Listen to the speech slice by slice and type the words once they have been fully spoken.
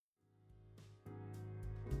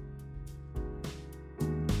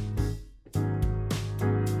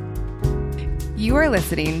You are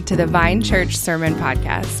listening to the Vine Church Sermon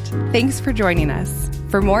Podcast. Thanks for joining us.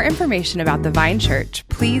 For more information about the Vine Church,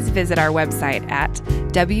 please visit our website at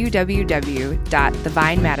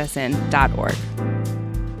www.thevinemadison.org.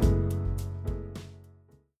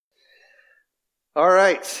 All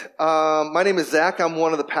right. My name is Zach. I'm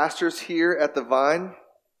one of the pastors here at the Vine.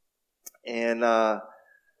 And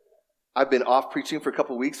I've been off preaching for a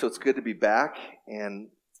couple weeks, so it's good to be back. And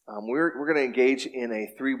we're going to engage in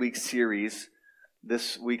a 3-week series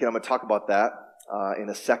this week, and I'm going to talk about that in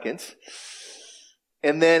a second.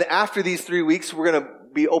 And then after these 3 weeks, we're going to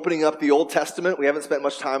be opening up the Old Testament. We haven't spent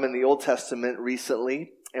much time in the Old Testament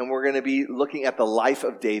recently, and we're going to be looking at the life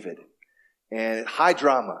of David. And high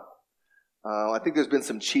drama. I think there's been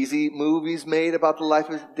some cheesy movies made about the life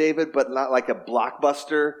of David, but not like a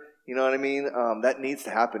blockbuster. You know what I mean? That needs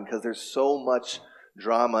to happen because there's so much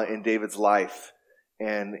drama in David's life.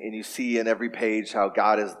 And you see in every page how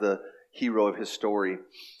God is the hero of his story.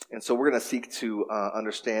 And so we're going to seek to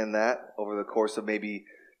understand that over the course of maybe,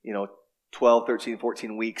 12, 13,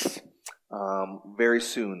 14 weeks very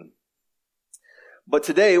soon. But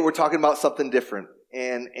today we're talking about something different.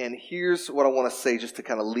 And here's what I want to say just to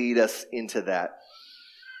kind of lead us into that.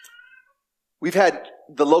 We've had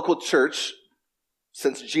the local church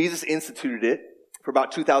since Jesus instituted it for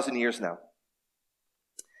about 2,000 years now.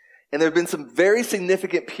 And there have been some very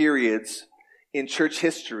significant periods in church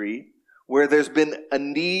history where there's been a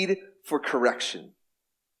need for correction,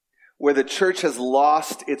 where the church has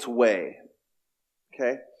lost its way.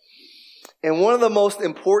 Okay? And one of the most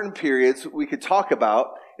important periods we could talk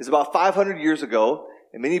about is about 500 years ago,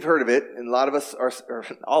 and many have heard of it, and a lot of us are, or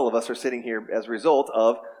all of us are sitting here as a result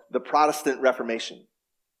of the Protestant Reformation.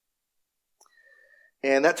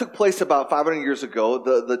 And that took place about 500 years ago.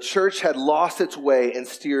 The church had lost its way and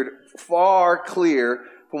steered far clear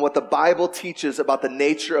from what the Bible teaches about the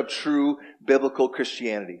nature of true biblical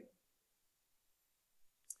Christianity.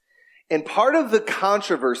 And part of the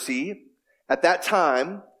controversy at that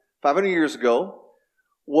time, 500 years ago,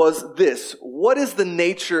 was this. What is the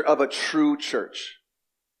nature of a true church?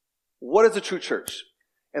 What is a true church?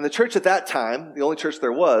 And the church at that time, the only church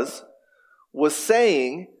there was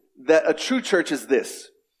saying that a true church is this.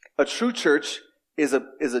 A true church is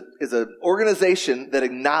an organization that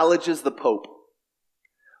acknowledges the Pope.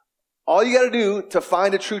 All you got to do to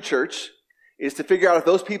find a true church is to figure out if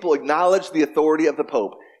those people acknowledge the authority of the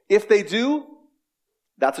Pope. If they do,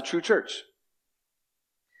 that's a true church.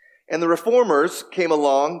 And the reformers came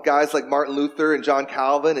along, guys like Martin Luther and John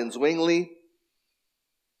Calvin and Zwingli,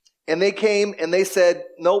 and they came and they said,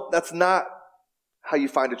 nope, that's not how you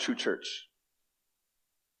find a true church.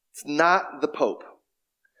 It's not the Pope.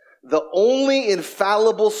 The only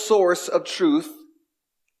infallible source of truth,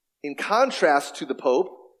 in contrast to the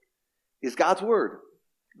Pope, is God's Word,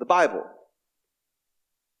 the Bible.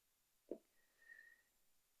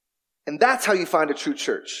 And that's how you find a true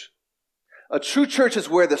church. A true church is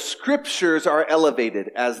where the Scriptures are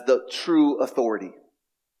elevated as the true authority.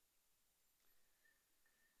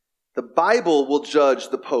 The Bible will judge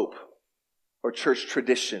the Pope, or church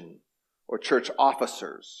tradition, or church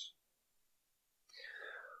officers.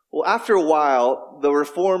 Well, after a while, the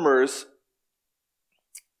reformers,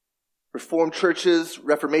 Reformed churches,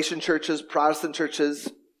 Reformation churches, Protestant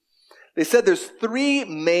churches, they said there's 3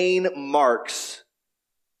 main marks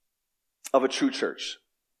of a true church.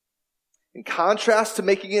 In contrast to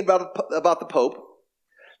making it about the Pope,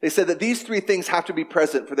 they said that these 3 things have to be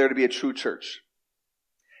present for there to be a true church.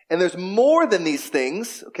 And there's more than these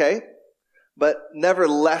things, okay, but never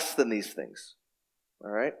less than these things.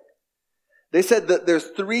 All right? They said that there's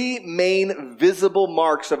 3 main visible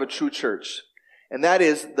marks of a true church. And that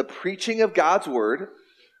is the preaching of God's Word,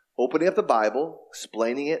 opening up the Bible,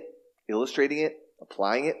 explaining it, illustrating it,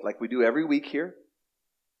 applying it like we do every week here.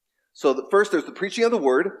 So first, there's the preaching of the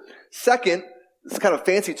Word. Second, this is kind of a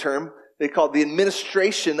fancy term, they call it the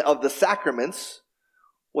administration of the sacraments.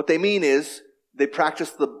 What they mean is they practice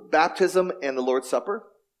the baptism and the Lord's Supper.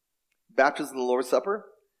 Baptism and the Lord's Supper.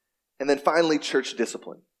 And then finally, church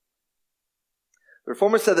discipline. The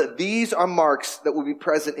Reformers said that these are marks that will be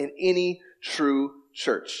present in any true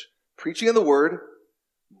church. Preaching of the Word,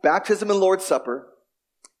 baptism and Lord's Supper,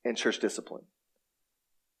 and church discipline.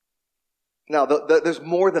 Now, there's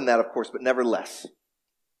more than that, of course, but never less.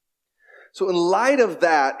 So in light of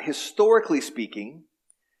that, historically speaking,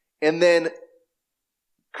 and then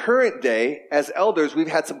current day, as elders, we've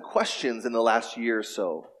had some questions in the last year or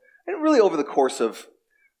so. And really over the course of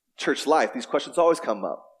church life, these questions always come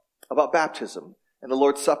up about baptism and the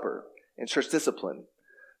Lord's Supper and church discipline.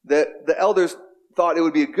 The elders thought it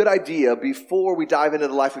would be a good idea before we dive into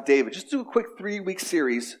the life of David, just do a quick 3-week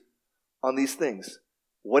series on these things.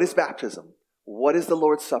 What is baptism? What is the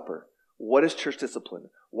Lord's Supper? What is church discipline?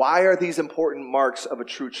 Why are these important marks of a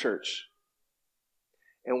true church?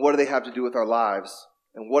 And what do they have to do with our lives?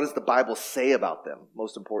 And what does the Bible say about them,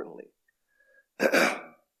 most importantly?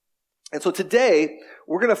 And so today,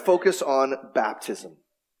 we're going to focus on baptism.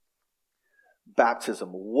 Baptism.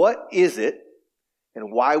 What is it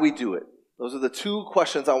and why we do it? Those are the two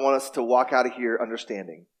questions I want us to walk out of here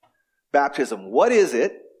understanding. Baptism. What is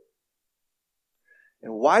it?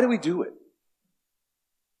 And why do we do it?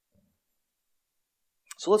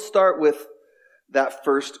 So let's start with that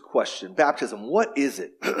first question. Baptism. What is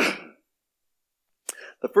it? The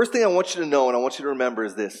first thing I want you to know and I want you to remember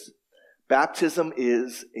is this. Baptism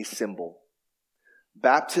is a symbol.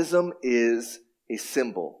 Baptism is a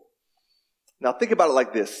symbol. Now think about it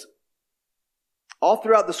like this. All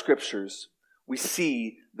throughout the scriptures, we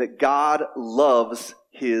see that God loves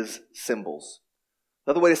his symbols.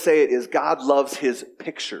 Another way to say it is God loves his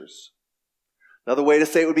pictures. Another way to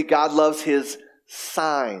say it would be God loves his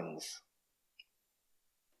signs.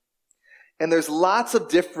 And there's lots of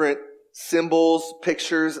different symbols,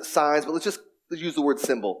 pictures, signs, but let's use the word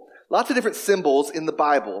symbol. Lots of different symbols in the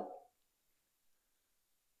Bible.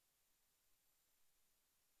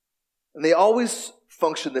 And they always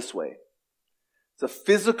function this way. It's a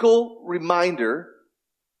physical reminder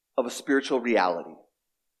of a spiritual reality.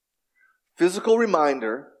 Physical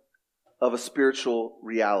reminder of a spiritual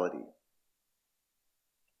reality.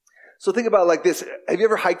 So think about it like this. Have you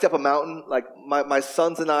ever hiked up a mountain? Like my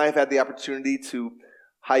sons and I have had the opportunity to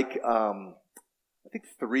hike, I think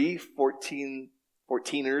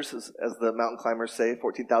 14ers, as the mountain climbers say,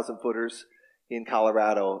 14,000 footers in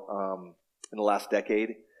Colorado in the last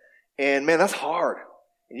decade. And man, that's hard.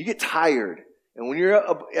 And you get tired. And when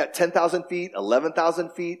you're at 10,000 feet,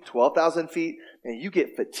 11,000 feet, 12,000 feet, man, you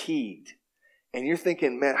get fatigued. And you're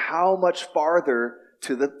thinking, man, how much farther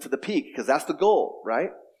to the peak? Because that's the goal,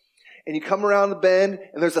 right? And you come around the bend,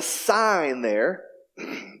 and there's a sign there.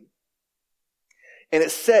 And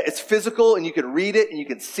it's physical, and you can read it, and you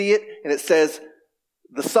can see it. And it says,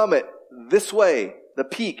 the summit this way, the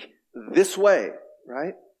peak this way,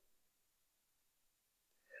 right?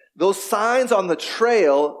 Those signs on the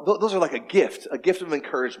trail, those are like a gift of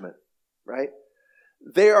encouragement, right?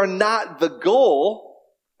 They are not the goal.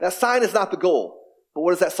 That sign is not the goal. But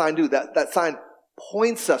what does that sign do? That sign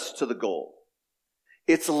points us to the goal.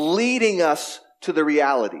 It's leading us to the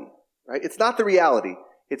reality, right? It's not the reality.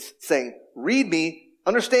 It's saying, read me,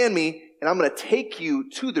 understand me, and I'm going to take you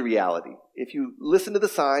to the reality. If you listen to the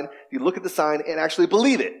sign, if you look at the sign and actually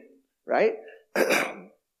believe it, right?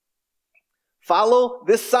 Follow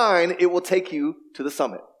this sign, it will take you to the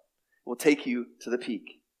summit. It will take you to the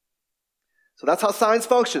peak. So that's how signs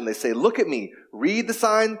function. They say, look at me, read the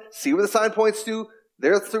sign, see where the sign points to,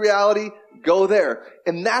 there's the reality, go there.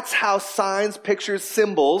 And that's how signs, pictures,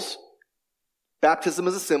 symbols, baptism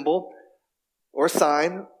is a symbol, or a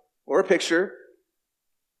sign, or a picture.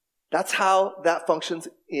 That's how that functions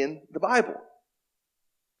in the Bible.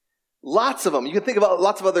 Lots of them. You can think about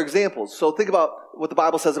lots of other examples. So think about what the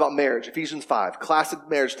Bible says about marriage. Ephesians 5, classic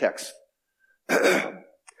marriage text.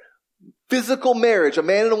 Physical marriage, a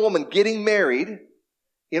man and a woman getting married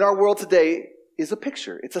in our world today is a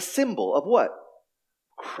picture. It's a symbol of what?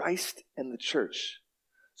 Christ and the church.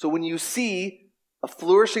 So when you see a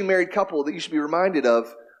flourishing married couple that you should be reminded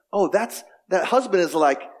of, oh, that husband is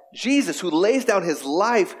like Jesus who lays down his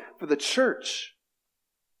life for the church.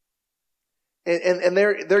 And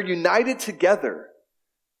they're united together.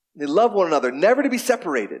 They love one another, never to be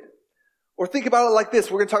separated. Or think about it like this.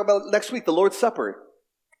 We're going to talk about it next week, the Lord's Supper.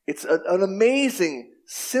 It's an amazing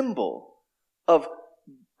symbol of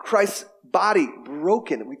Christ's body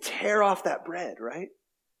broken. We tear off that bread, right?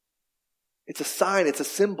 It's a sign. It's a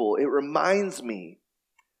symbol. It reminds me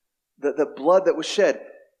that the blood that was shed.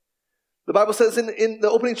 The Bible says in the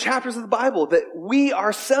opening chapters of the Bible that we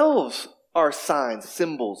ourselves are signs,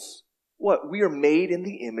 symbols. What? We are made in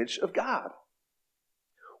the image of God.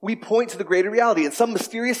 We point to the greater reality. In some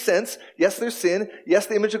mysterious sense, yes, there's sin. Yes,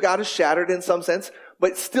 the image of God is shattered in some sense.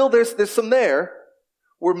 But still there's some there.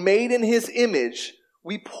 We're made in his image.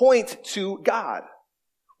 We point to God.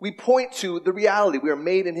 We point to the reality. We are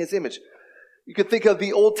made in his image. You could think of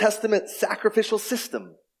the Old Testament sacrificial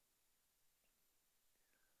system.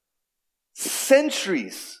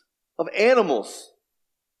 Centuries of animals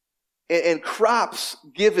and crops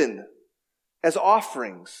given as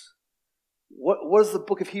offerings. What does the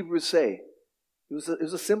book of Hebrews say? It was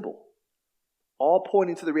a symbol. All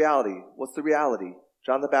pointing to the reality. What's the reality?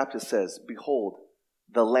 John the Baptist says, behold,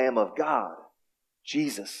 the Lamb of God,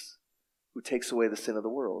 Jesus, who takes away the sin of the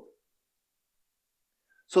world.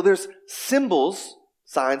 So there's symbols,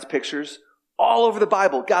 signs, pictures, all over the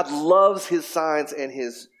Bible. God loves his signs and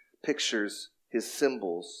his pictures, his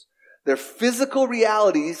symbols. They're physical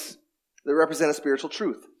realities that represent a spiritual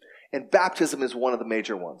truth. And baptism is one of the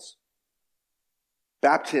major ones.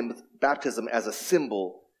 Baptism as a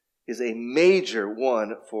symbol is a major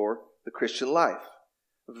one for the Christian life.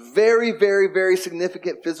 Very, very, very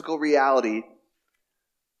significant physical reality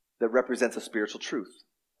that represents a spiritual truth.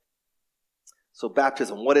 So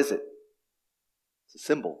baptism, what is it? It's a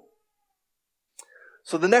symbol.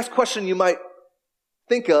 So the next question you might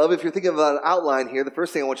think of, if you're thinking about an outline here, the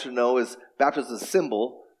first thing I want you to know is baptism is a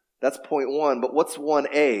symbol. That's point one. But what's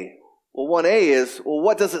 1A? Well, 1A is,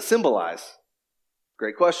 what does it symbolize?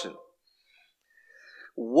 Great question.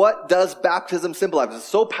 What does baptism symbolize? It's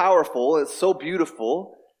so powerful, it's so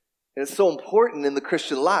beautiful, and it's so important in the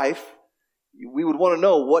Christian life. We would want to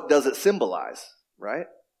know, what does it symbolize, right?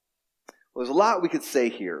 Well, there's a lot we could say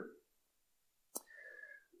here.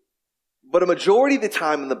 But a majority of the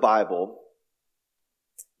time in the Bible,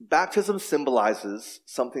 baptism symbolizes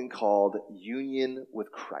something called union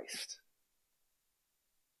with Christ.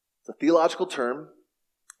 It's a theological term,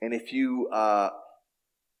 and if you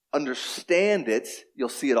understand it, you'll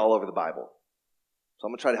see it all over the Bible. So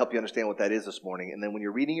I'm going to try to help you understand what that is this morning, and then when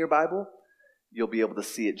you're reading your Bible, you'll be able to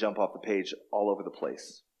see it jump off the page all over the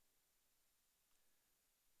place.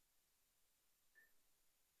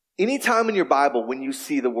 Anytime in your Bible when you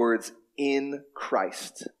see the words in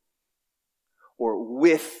Christ or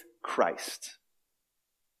with Christ,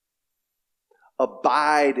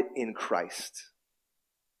 abide in Christ,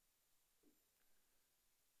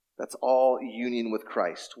 that's all union with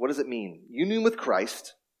Christ. What does it mean? Union with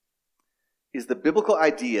Christ is the biblical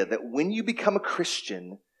idea that when you become a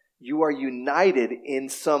Christian, you are united in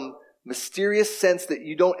some mysterious sense that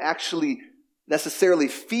you don't actually necessarily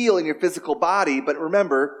feel in your physical body. But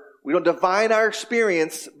remember, we don't define our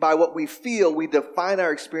experience by what we feel. We define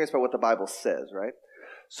our experience by what the Bible says, right?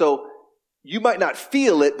 So you might not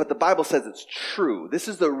feel it, but the Bible says it's true. This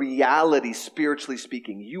is the reality, spiritually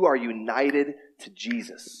speaking. You are united to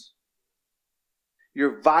Jesus.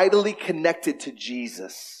 You're vitally connected to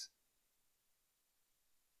Jesus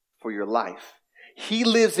for your life. He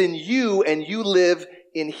lives in you and you live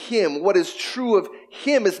in him. What is true of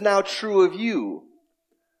him is now true of you.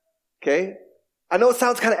 Okay? I know it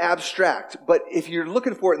sounds kind of abstract, but if you're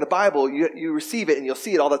looking for it in the Bible, you receive it and you'll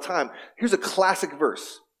see it all the time. Here's a classic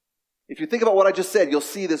verse. If you think about what I just said, you'll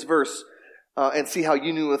see this verse and see how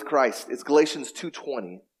union with Christ. It's Galatians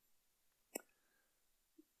 2:20.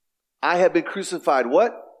 I have been crucified,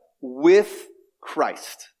 what? With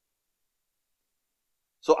Christ.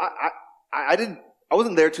 So I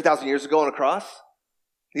wasn't there 2,000 years ago on a cross.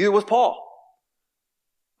 Neither was Paul.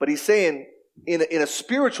 But he's saying, in a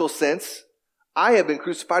spiritual sense, I have been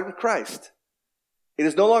crucified with Christ. It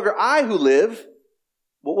is no longer I who live,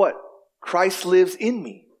 but what? Christ lives in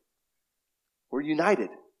me. We're united.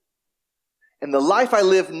 And the life I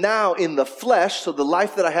live now in the flesh, so the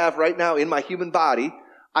life that I have right now in my human body,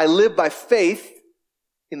 I live by faith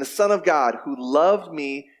in the Son of God who loved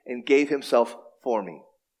me and gave himself for me.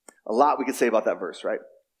 A lot we could say about that verse, right?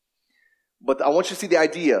 But I want you to see the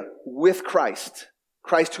idea with Christ.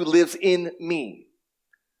 Christ who lives in me.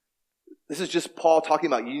 This is just Paul talking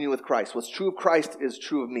about union with Christ. What's true of Christ is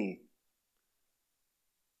true of me.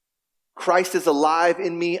 Christ is alive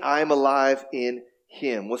in me. I am alive in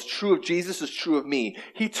him. What's true of Jesus is true of me.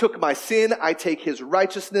 He took my sin. I take his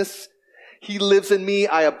righteousness. He lives in me.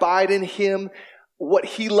 I abide in him. What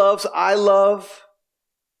he loves, I love.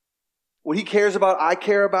 What he cares about, I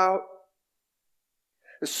care about.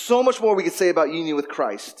 There's so much more we could say about union with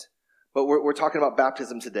Christ, but we're talking about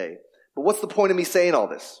baptism today. But what's the point of me saying all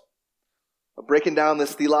this? Of breaking down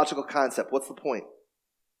this theological concept. What's the point?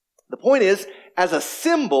 The point is, as a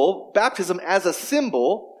symbol, baptism as a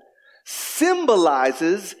symbol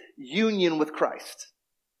symbolizes union with Christ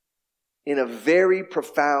in a very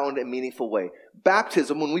profound and meaningful way.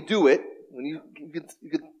 Baptism, when we do it, when you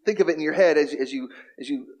can think of it in your head as you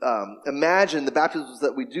imagine the baptisms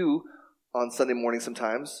that we do on Sunday morning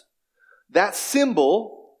sometimes, that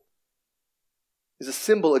symbol is a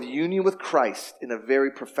symbol of union with Christ in a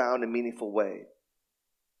very profound and meaningful way.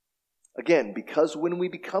 Again, because when we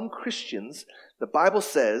become Christians, the Bible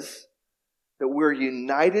says that we're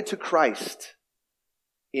united to Christ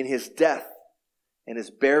in his death and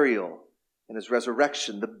his burial and his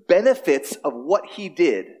resurrection. The benefits of what he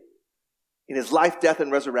did in his life, death,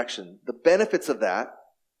 and resurrection, the benefits of that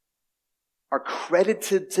are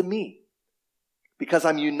credited to me because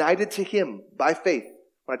I'm united to him by faith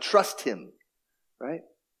when I trust him, right?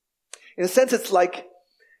 In a sense, it's like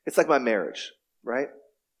my marriage, right?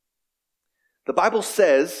 The Bible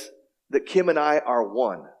says that Kim and I are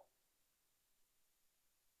one.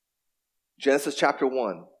 Genesis chapter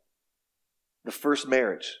 1, the first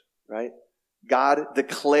marriage, right? God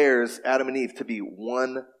declares Adam and Eve to be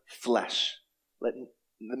one flesh.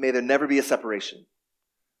 May there never be a separation,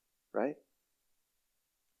 right?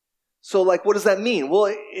 So, what does that mean?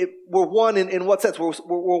 Well, we're one in what sense? We're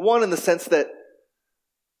one in the sense that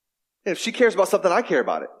if she cares about something, I care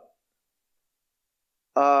about it.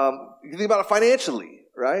 You think about it financially,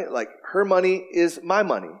 right? Her money is my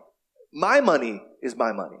money. My money is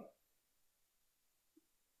my money.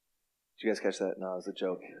 Did you guys catch that? No, it was a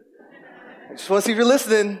joke. I just want to see if you're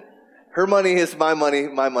listening. Her money is my money.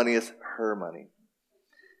 My money is her money.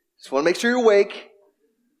 Just want to make sure you're awake.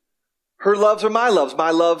 Her loves are my loves.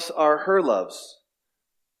 My loves are her loves.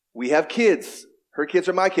 We have kids. Her kids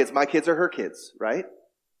are my kids. My kids are her kids, right?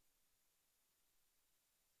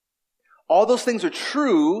 All those things are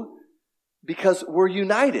true because we're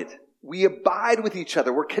united. We abide with each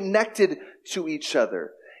other. We're connected to each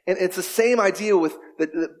other. And it's the same idea with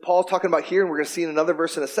that Paul's talking about here, and we're going to see in another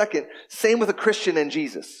verse in a second. Same with a Christian and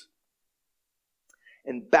Jesus.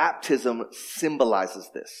 And baptism symbolizes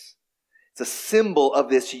this. It's a symbol of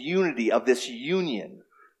this unity, of this union,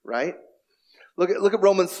 right? Look at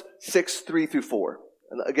Romans 6, 3 through 4.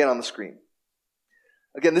 Again on the screen.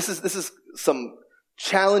 Again, this is some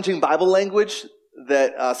challenging Bible language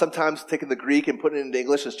that sometimes taking the Greek and putting it into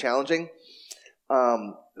English is challenging.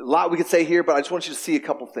 A lot we could say here, but I just want you to see a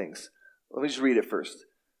couple things. Let me just read it first.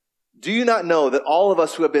 Do you not know that all of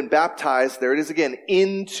us who have been baptized, there it is again,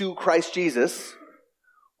 into Christ Jesus,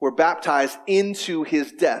 were baptized into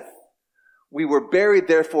his death? We were buried,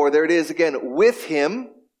 therefore, there it is again, with him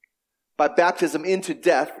by baptism into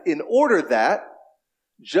death, in order that,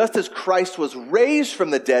 just as Christ was raised from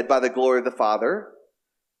the dead by the glory of the Father,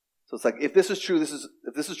 so it's if this is true,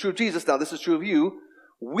 if this is true of Jesus, now this is true of you,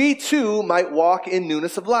 we too might walk in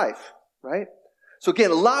newness of life, right? So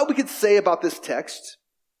again, a lot we could say about this text,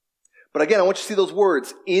 but again, I want you to see those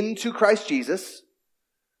words, into Christ Jesus,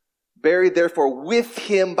 buried therefore with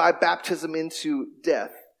him by baptism into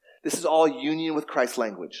death. This is all union with Christ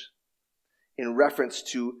language in reference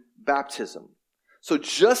to baptism. So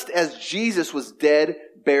just as Jesus was dead,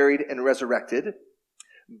 buried, and resurrected,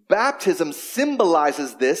 baptism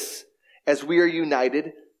symbolizes this as we are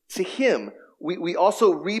united to him. We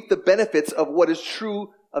also reap the benefits of what is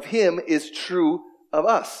true of him is true of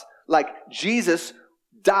us. Jesus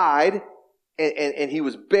died and he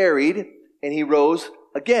was buried and he rose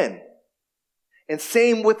again. And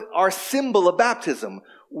same with our symbol of baptism.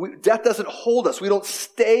 Death doesn't hold us. We don't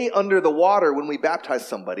stay under the water when we baptize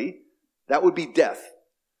somebody. That would be death.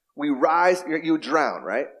 We rise, you would drown,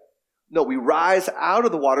 right? No, we rise out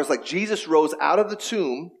of the waters like Jesus rose out of the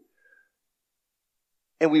tomb,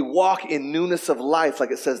 and we walk in newness of life,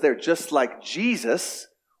 like it says there, just like Jesus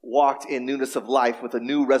walked in newness of life with a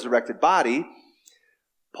new resurrected body.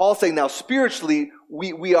 Paul's saying now spiritually,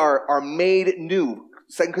 we are made new.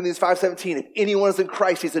 2 Corinthians 5:17, if anyone is in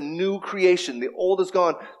Christ, he's a new creation. The old is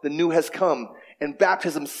gone, the new has come. And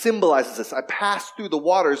baptism symbolizes this. I passed through the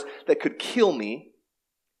waters that could kill me.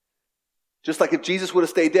 Just like if Jesus would have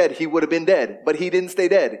stayed dead, he would have been dead. But he didn't stay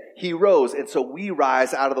dead. He rose. And so we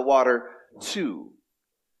rise out of the water too.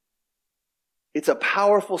 It's a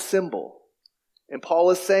powerful symbol. And Paul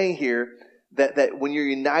is saying here that when you're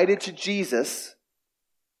united to Jesus,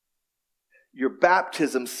 your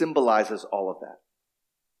baptism symbolizes all of that.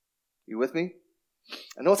 You with me?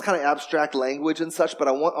 I know it's kind of abstract language and such, but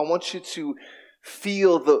I want you to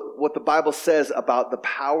feel what the Bible says about the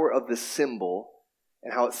power of this symbol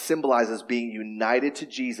and how it symbolizes being united to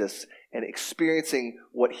Jesus and experiencing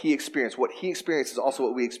what he experienced. What he experienced is also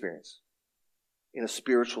what we experience in a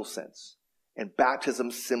spiritual sense. And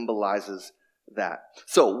baptism symbolizes that.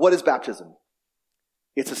 So, what is baptism?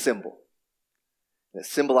 It's a symbol. And it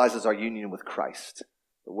symbolizes our union with Christ.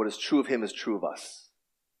 But what is true of him is true of us.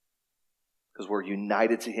 Because we're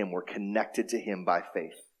united to him. We're connected to him by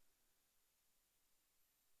faith.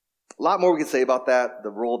 A lot more we can say about that, the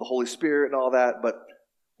role of the Holy Spirit and all that, but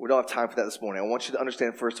we don't have time for that this morning. I want you to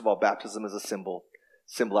understand, first of all, baptism is a symbol.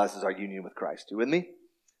 Symbolizes our union with Christ. You with me?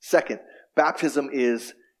 Second, baptism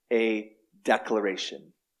is a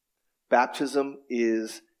declaration. Baptism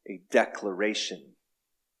is a declaration.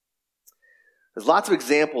 There's lots of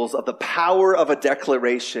examples of the power of a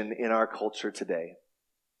declaration in our culture today.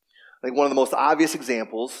 I think one of the most obvious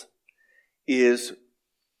examples is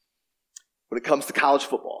when it comes to college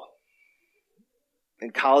football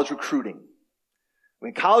and college recruiting.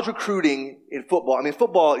 College recruiting in football,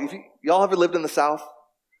 football, if y'all ever lived in the South?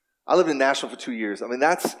 I lived in Nashville for 2 years.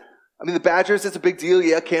 I mean, the Badgers, it's a big deal.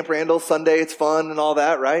 Yeah, Camp Randall, Sunday, it's fun and all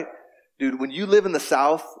that, right? Dude, when you live in the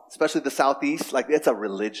South, especially the Southeast, like, it's a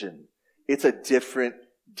religion. It's a different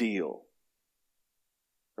deal,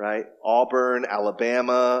 right? Auburn,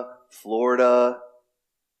 Alabama, Florida,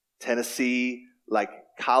 Tennessee, like,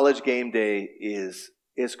 college game day is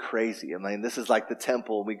crazy. I mean, this is like the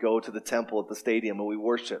temple. We go to the temple at the stadium and we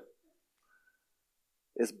worship.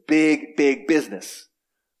 It's big, big business.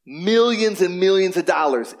 Millions and millions of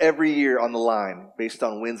dollars every year on the line based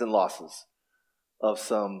on wins and losses of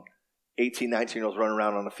some 18, 19-year-olds running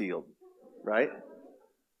around on the field, right?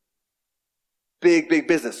 Big, big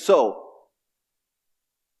business. So,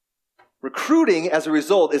 recruiting as a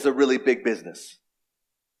result is a really big business.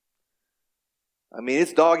 I mean,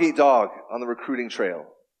 it's dog eat dog on the recruiting trail.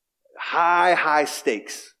 High, high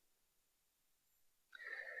stakes.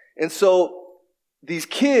 And so, these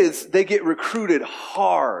kids, they get recruited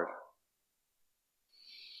hard.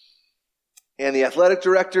 And the athletic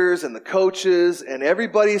directors and the coaches and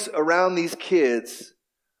everybody around these kids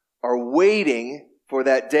are waiting for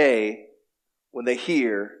that day when they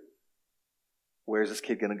hear, where's this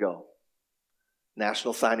kid going to go?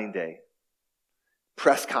 National Signing Day.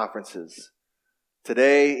 Press conferences.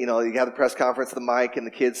 Today, you have the press conference at the mic and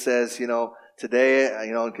the kid says, today,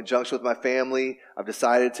 in conjunction with my family, I've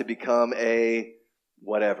decided to become a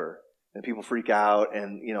whatever. And people freak out,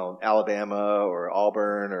 and Alabama or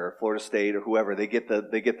Auburn or Florida State or whoever, they get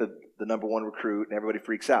the number one recruit, and everybody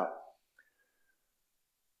freaks out.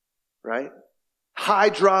 Right? High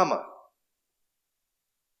drama.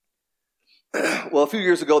 Well, a few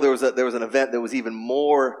years ago there was an event that was even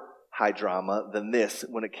more high drama than this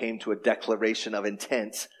when it came to a declaration of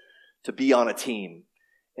intent to be on a team,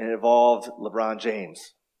 and it involved LeBron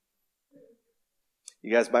James.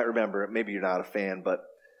 You guys might remember it. Maybe you're not a fan, but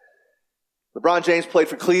LeBron James played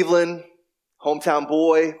for Cleveland, hometown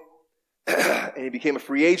boy, and he became a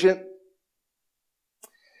free agent.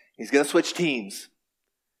 He's going to switch teams.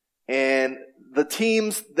 And the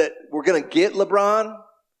teams that were going to get LeBron,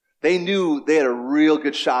 they knew they had a real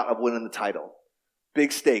good shot of winning the title.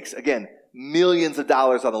 Big stakes. Again, millions of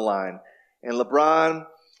dollars on the line. And LeBron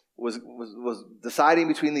was deciding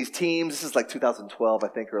between these teams. This is like 2012, I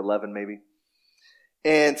think, or 11 maybe.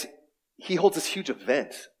 And he holds this huge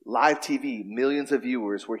event, live TV, millions of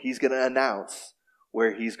viewers, where he's going to announce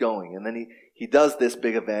where he's going. And then he does this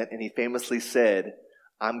big event, and he famously said,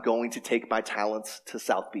 I'm going to take my talents to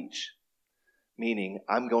South Beach. Meaning,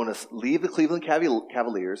 I'm going to leave the Cleveland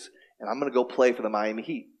Cavaliers, and I'm going to go play for the Miami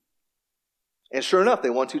Heat. And sure enough, they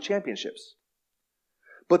won 2 championships.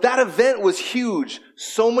 But that event was huge.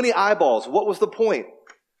 So many eyeballs. What was the point?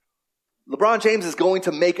 LeBron James is going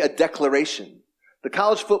to make a declaration. The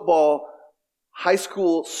college football, high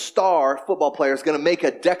school star football player is going to make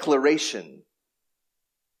a declaration.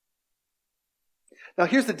 Now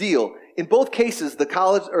here's the deal. In both cases, the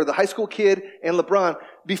college or the high school kid and LeBron,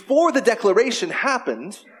 before the declaration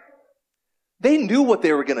happened, they knew what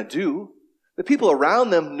they were going to do. The people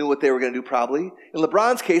around them knew what they were going to do probably. In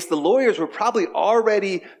LeBron's case, the lawyers were probably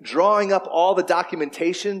already drawing up all the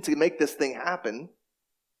documentation to make this thing happen.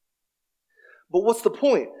 But what's the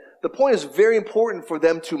point? The point is very important for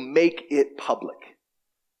them to make it public.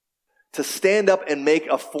 To stand up and make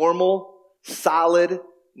a formal, solid,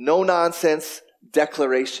 no-nonsense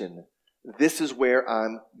declaration. This is where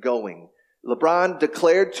I'm going. LeBron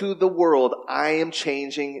declared to the world, I am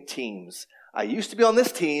changing teams. I used to be on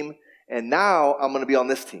this team, and now I'm going to be on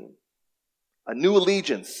this team. A new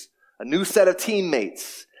allegiance, a new set of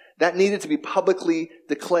teammates. That needed to be publicly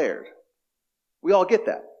declared. We all get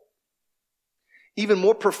that. Even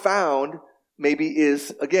more profound, maybe,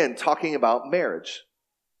 is, again, talking about marriage.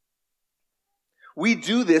 We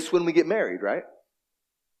do this when we get married, right?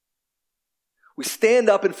 We stand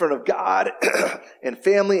up in front of God and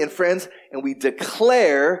family and friends, and we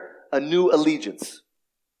declare a new allegiance,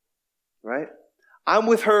 right? I'm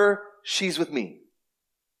with her, she's with me.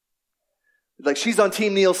 Like she's on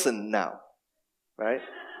Team Nielsen now, right?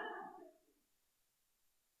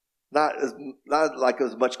 Not like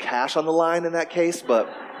as much cash on the line in that case, but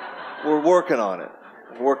we're working on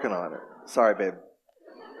it. Sorry, babe.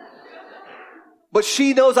 But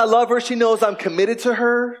she knows I love her. She knows I'm committed to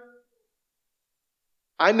her.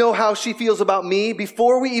 I know how she feels about me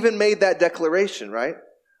before we even made that declaration, right?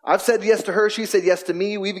 I've said yes to her. She said yes to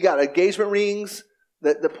me. We've got engagement rings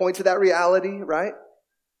that point to that reality, right?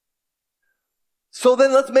 So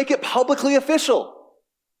then let's make it publicly official.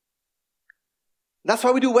 That's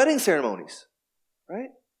why we do wedding ceremonies, right?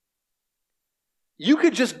 You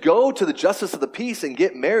could just go to the justice of the peace and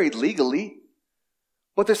get married legally,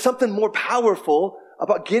 but there's something more powerful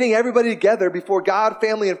about getting everybody together before God,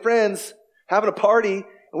 family, and friends, having a party, and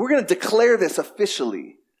we're going to declare this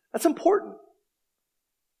officially. That's important.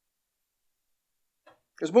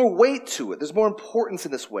 There's more weight to it. There's more importance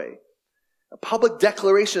in this way. A public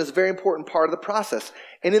declaration is a very important part of the process.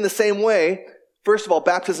 And in the same way, first of all,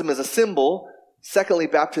 baptism is a symbol. Secondly,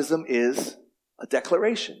 baptism is a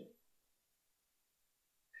declaration.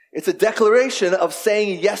 It's a declaration of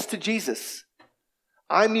saying yes to Jesus.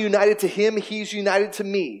 I'm united to him. He's united to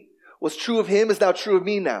me. What's true of him is now true of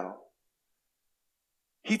me now.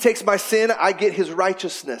 He takes my sin. I get his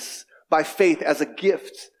righteousness by faith as a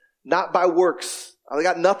gift, not by works. I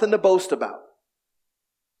got nothing to boast about.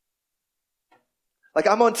 Like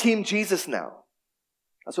I'm on team Jesus now.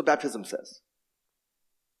 That's what baptism says.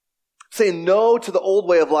 Saying no to the old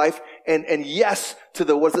way of life and yes to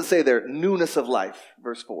the, what does it say there? Newness of life,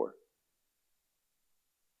 verse 4.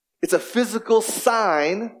 It's a physical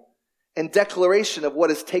sign and declaration of what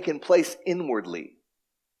has taken place inwardly,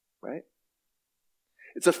 right?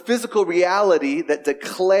 It's a physical reality that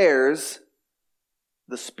declares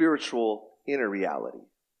the spiritual inner reality.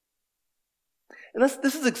 And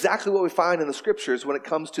this is exactly what we find in the scriptures when it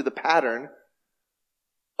comes to the pattern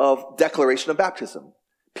of declaration of baptism.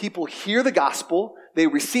 People hear the gospel, they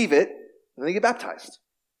receive it, and they get baptized,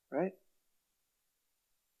 right?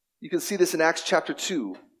 You can see this in Acts chapter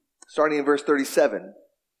 2, starting in verse 37.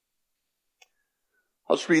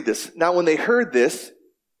 I'll just read this. Now when they heard this,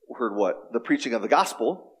 heard what? The preaching of the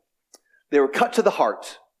gospel, they were cut to the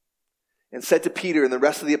heart and said to Peter and the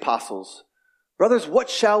rest of the apostles, "Brothers, what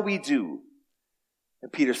shall we do?"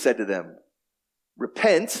 And Peter said to them,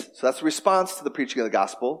 "Repent," so that's the response to the preaching of the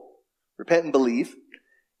gospel, "repent and believe.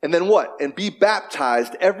 And then what? And be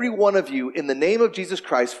baptized, every one of you, in the name of Jesus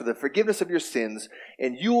Christ for the forgiveness of your sins,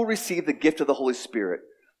 and you will receive the gift of the Holy Spirit."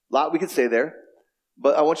 A lot we could say there,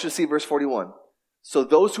 but I want you to see verse 41. So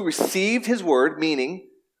those who received his word, meaning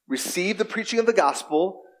received the preaching of the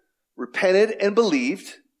gospel, repented and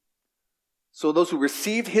believed. So those who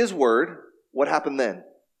received his word, what happened then?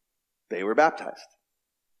 They were baptized.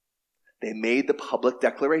 They made the public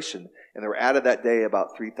declaration, and there were added that day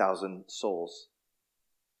about 3,000 souls.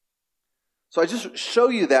 So I just show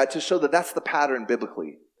you that to show that that's the pattern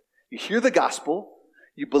biblically. You hear the gospel,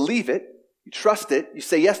 you believe it, you trust it, you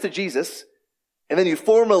say yes to Jesus, and then you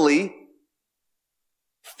formally,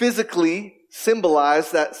 physically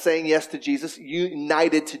symbolize that saying yes to Jesus,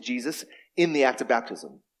 united to Jesus in the act of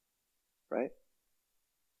baptism. Right?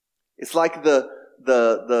 It's like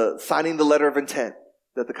the signing the letter of intent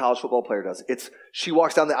that the college football player does. It's, she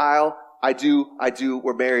walks down the aisle, I do,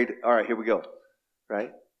 we're married, all right, here we go.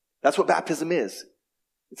 Right? That's what baptism is.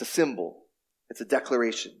 It's a symbol. It's a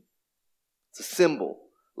declaration. It's a symbol.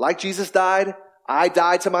 Like Jesus died, I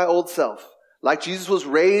died to my old self. Like Jesus was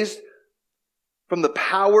raised from the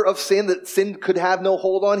power of sin, that sin could have no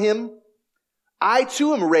hold on him, I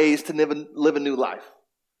too am raised to live a new life.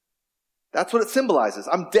 That's what it symbolizes.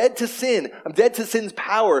 I'm dead to sin. I'm dead to sin's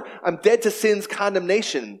power. I'm dead to sin's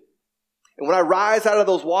condemnation. And when I rise out of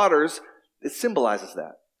those waters, it symbolizes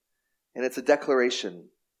that. And it's a declaration,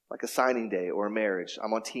 like a signing day or a marriage.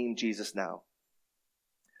 I'm on team Jesus now.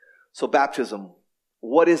 So baptism,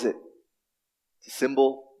 what is it? It's a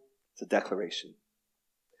symbol. It's a declaration.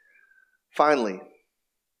 Finally,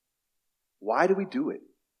 why do we do it?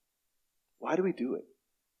 Why do we do it?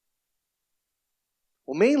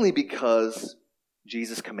 Well, mainly because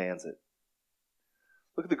Jesus commands it.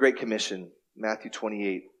 Look at the Great Commission, Matthew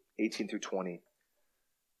 28, 18 through 20.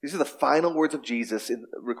 These are the final words of Jesus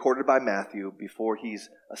recorded by Matthew before he's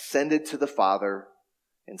ascended to the Father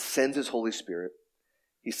and sends his Holy Spirit.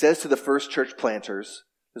 He says to the first church planters,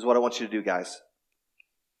 this is what I want you to do, guys.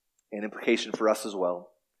 An implication for us as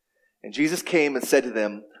well. And Jesus came and said to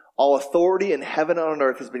them, "All authority in heaven and on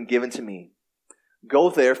earth has been given to me. Go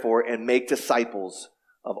therefore and make disciples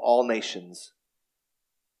of all nations,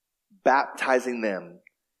 baptizing them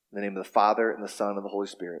in the name of the Father and the Son and the Holy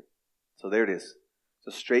Spirit." So there it is.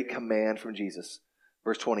 It's a straight command from Jesus.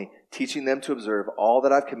 Verse 20, "Teaching them to observe all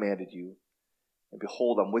that I've commanded you, and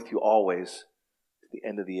behold, I'm with you always to the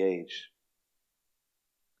end of the age."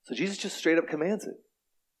 So Jesus just straight up commands it.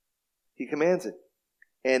 He commands it.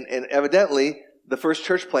 And evidently, the first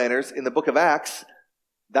church planters in the book of Acts,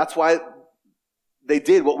 that's why they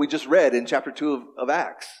did what we just read in chapter 2 of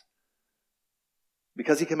Acts.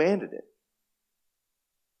 Because he commanded it.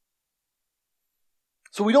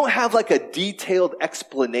 So we don't have like a detailed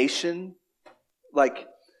explanation. Like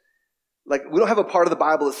we don't have a part of the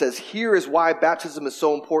Bible that says, here is why baptism is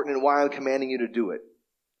so important and why I'm commanding you to do it.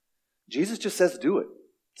 Jesus just says do it.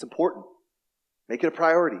 It's important. Make it a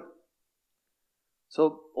priority.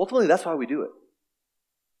 So ultimately, that's why we do it.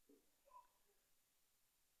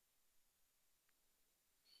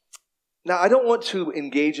 Now, I don't want to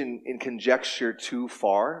engage in conjecture too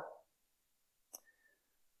far,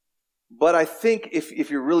 but I think if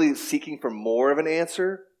you're really seeking for more of an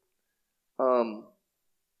answer,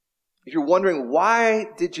 if you're wondering why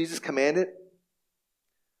did Jesus command it,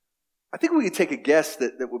 I think we could take a guess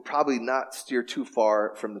that would probably not steer too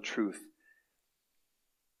far from the truth.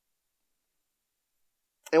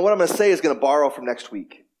 And what I'm going to say is going to borrow from next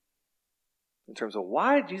week in terms of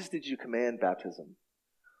why, Jesus, did you command baptism?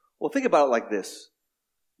 Well, think about it like this.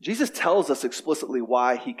 Jesus tells us explicitly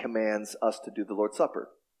why he commands us to do the Lord's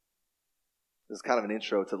Supper. This is kind of an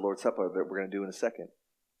intro to the Lord's Supper that we're going to do in a second.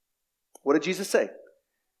 What did Jesus say?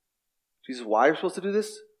 Jesus, why are you supposed to do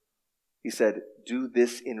this? He said, do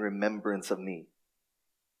this in remembrance of me.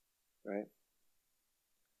 Right?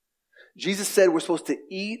 Jesus said we're supposed to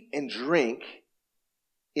eat and drink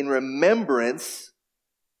in remembrance,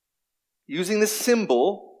 using the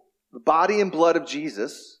symbol, the body and blood of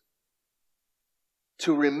Jesus,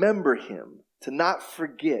 to remember him, to not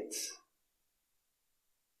forget.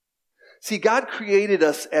 See, God created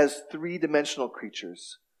us as three-dimensional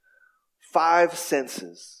creatures, 5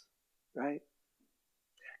 senses, right?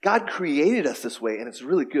 God created us this way, and it's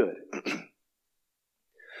really good.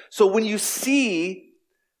 So when you see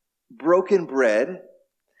broken bread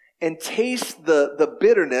and taste the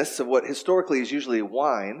bitterness of what historically is usually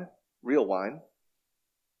wine, real wine,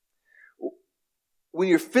 when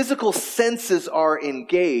your physical senses are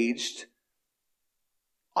engaged,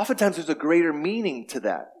 oftentimes there's a greater meaning to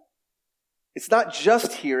that. It's not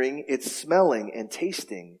just hearing, it's smelling and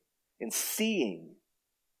tasting and seeing.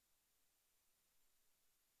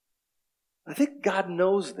 I think God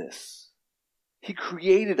knows this. He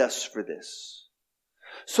created us for this.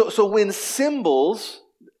 So when symbols,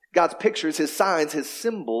 God's pictures, his signs, his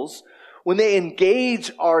symbols, when they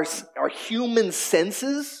engage our human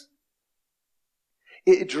senses,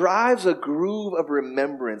 it drives a groove of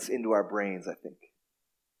remembrance into our brains, I think.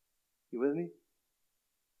 You with me?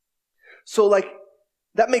 So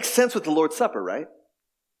that makes sense with the Lord's Supper, right?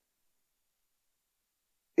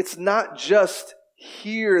 It's not just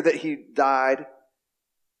hear that he died,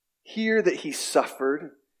 hear that he suffered,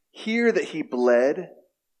 hear that he bled.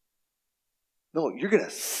 No, you're going to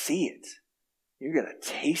see it. You're going to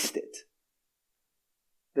taste it.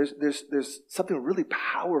 There's something really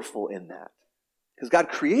powerful in that. Because God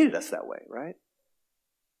created us that way, right?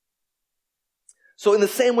 So in the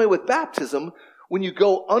same way with baptism, when you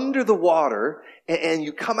go under the water and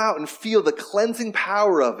you come out and feel the cleansing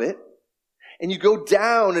power of it, and you go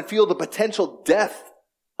down and feel the potential death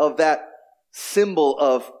of that symbol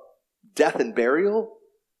of death and burial,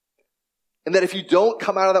 and that if you don't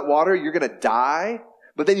come out of that water, you're going to die,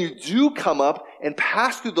 but then you do come up and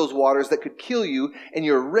pass through those waters that could kill you, and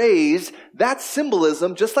you're raised, that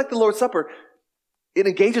symbolism, just like the Lord's Supper, it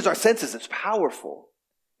engages our senses. It's powerful.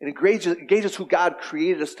 It engages who God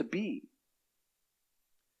created us to be.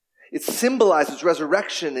 It symbolizes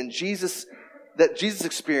resurrection and Jesus, that Jesus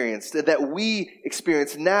experienced, and that we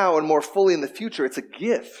experience now and more fully in the future. It's a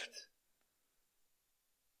gift.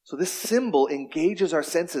 So this symbol engages our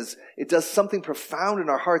senses. It does something profound in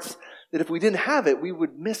our hearts that if we didn't have it, we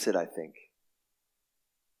would miss it, I think.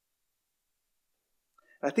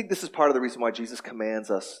 And I think this is part of the reason why Jesus commands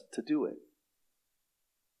us to do it.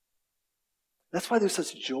 That's why there's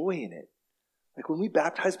such joy in it. Like when we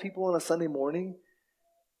baptize people on a Sunday morning,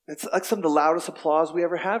 it's like some of the loudest applause we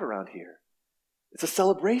ever have around here. It's a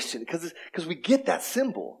celebration because we get that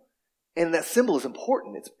symbol. And that symbol is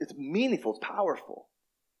important. It's meaningful. It's powerful.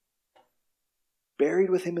 Buried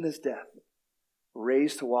with him in his death.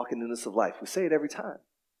 Raised to walk in newness of life. We say it every time.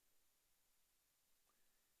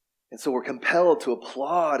 And so we're compelled to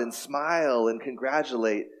applaud and smile and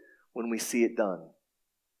congratulate when we see it done.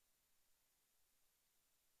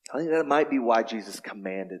 I think that might be why Jesus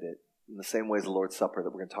commanded it in the same way as the Lord's Supper that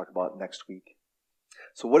we're going to talk about next week.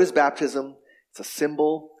 So what is baptism? It's a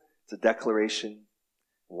symbol. It's a declaration.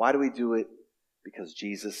 Why do we do it? Because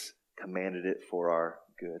Jesus commanded it for our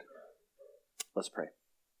good. Let's pray.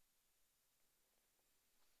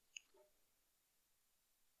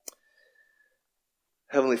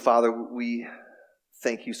 Heavenly Father, we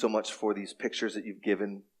thank you so much for these pictures that you've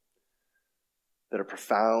given that are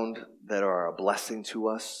profound, that are a blessing to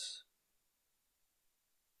us.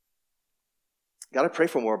 God, I pray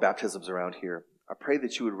for more baptisms around here. I pray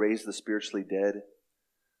that you would raise the spiritually dead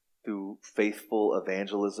through faithful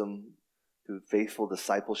evangelism, through faithful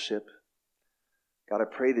discipleship. God, I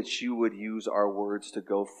pray that you would use our words to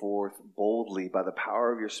go forth boldly by the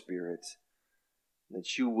power of your Spirit,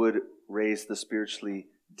 that you would raise the spiritually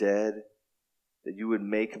dead, that you would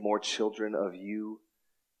make more children of you,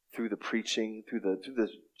 through the preaching, through the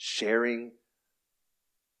sharing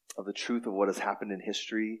of the truth of what has happened in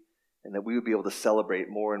history, and that we would be able to celebrate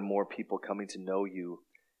more and more people coming to know you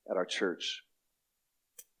at our church.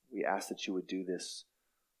 We ask that you would do this,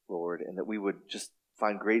 Lord, and that we would just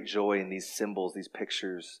find great joy in these symbols, these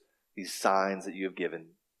pictures, these signs that you have given.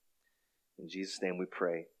 In Jesus' name we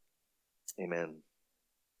pray. Amen.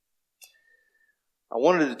 I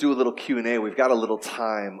wanted to do a little Q&A. We've got a little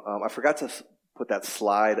time. I forgot to put that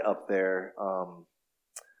slide up there,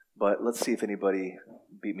 but let's see if anybody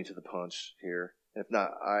beat me to the punch here. If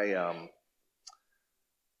not,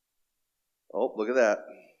 oh, look at that.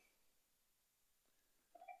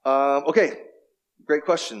 Okay, great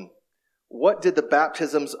question. What did the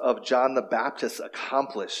baptisms of John the Baptist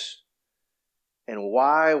accomplish? And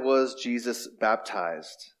why was Jesus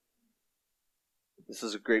baptized? This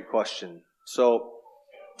is a great question. So,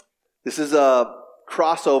 this is a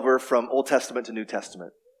crossover from Old Testament to New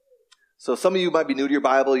Testament. So some of you might be new to your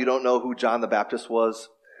Bible. You don't know who John the Baptist was.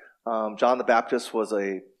 John the Baptist was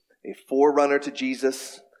a forerunner to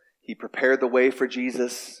Jesus. He prepared the way for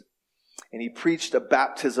Jesus. And he preached a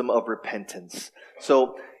baptism of repentance.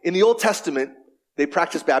 So in the Old Testament, they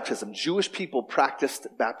practiced baptism. Jewish people practiced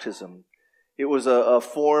baptism. It was a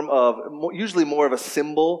form of, usually more of a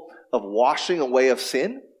symbol of washing away of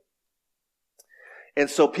sin. And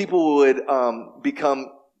so people would become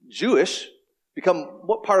Jewish, become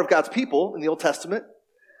what part of God's people in the Old Testament,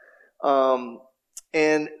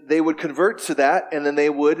 and they would convert to that, and then they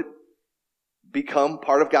would become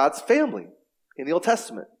part of God's family in the Old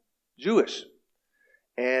Testament, Jewish.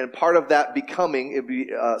 And part of that becoming, it would be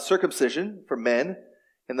circumcision for men.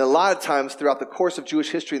 And then a lot of times throughout the course of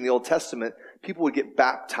Jewish history in the Old Testament, people would get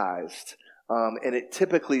baptized. And it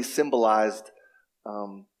typically symbolized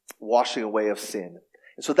washing away of sin.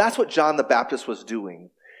 And so that's what John the Baptist was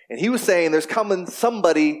doing. And he was saying, there's coming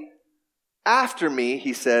somebody after me,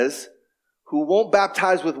 he says, who won't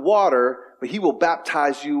baptize with water, but he will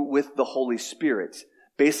baptize you with the Holy Spirit.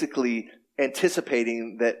 Basically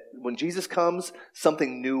anticipating that when Jesus comes,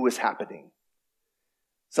 something new is happening.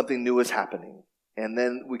 Something new is happening. And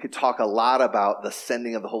then we could talk a lot about the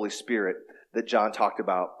sending of the Holy Spirit that John talked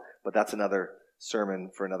about, but that's another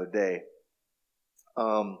sermon for another day.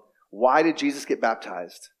 Why did Jesus get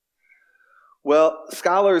baptized? Well,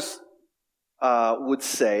 scholars would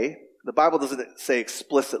say, the Bible doesn't say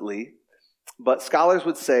explicitly, but scholars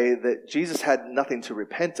would say that Jesus had nothing to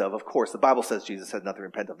repent of. Of course, the Bible says Jesus had nothing to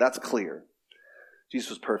repent of. That's clear. Jesus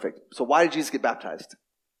was perfect. So why did Jesus get baptized?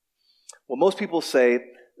 Well, most people say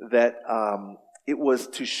that it was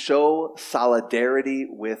to show solidarity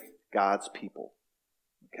with God's people.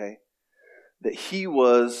 Okay? That he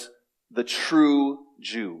was the true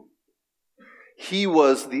Jew. He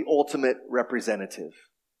was the ultimate representative.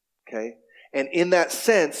 Okay? And in that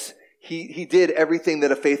sense, he did everything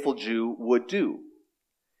that a faithful Jew would do.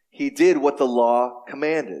 He did what the law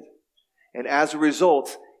commanded. And as a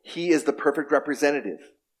result, he is the perfect representative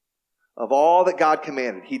of all that God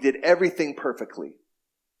commanded. He did everything perfectly.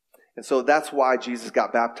 And so that's why Jesus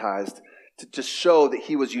got baptized, to just show that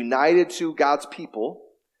he was united to God's people.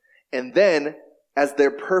 And then, as their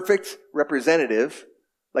perfect representative,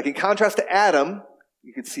 like in contrast to Adam,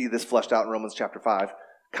 you could see this fleshed out in Romans chapter 5.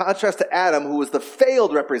 Contrast to Adam, who was the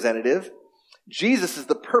failed representative, Jesus is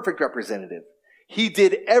the perfect representative. He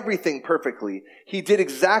did everything perfectly. He did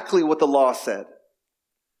exactly what the law said.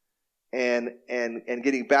 And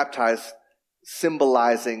getting baptized,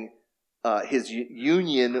 symbolizing his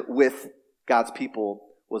union with God's people,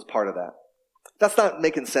 was part of that. That's not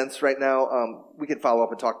making sense right now. We can follow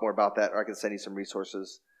up and talk more about that, or I can send you some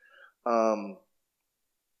resources. So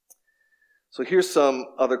here's some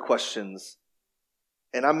other questions.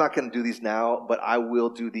 And I'm not going to do these now, but I will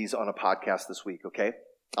do these on a podcast this week, okay?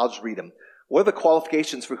 I'll just read them. What are the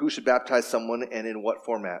qualifications for who should baptize someone, and in what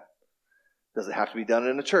format? Does it have to be done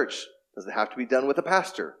in a church? Does it have to be done with a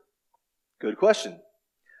pastor? Good question.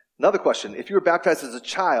 Another question. If you were baptized as a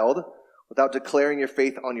child without declaring your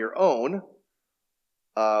faith on your own,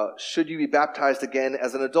 should you be baptized again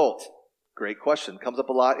as an adult? Great question. Comes up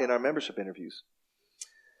a lot in our membership interviews.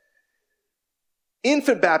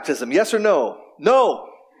 Infant baptism, yes or no? No.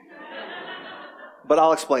 But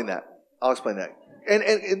I'll explain that. And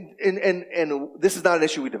this is not an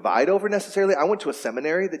issue we divide over necessarily. I went to a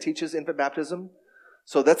seminary that teaches infant baptism.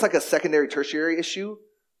 So that's like a secondary, tertiary issue.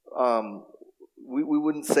 We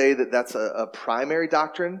wouldn't say that that's a primary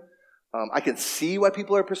doctrine. I can see why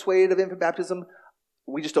people are persuaded of infant baptism.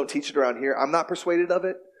 We just don't teach it around here. I'm not persuaded of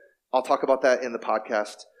it. I'll talk about that in the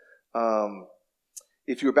podcast.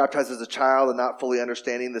 If you were baptized as a child and not fully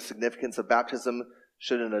understanding the significance of baptism,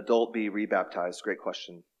 should an adult be rebaptized? Great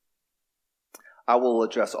question. I will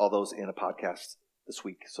address all those in a podcast this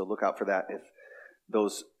week. So look out for that if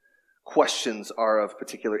those questions are of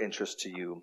particular interest to you.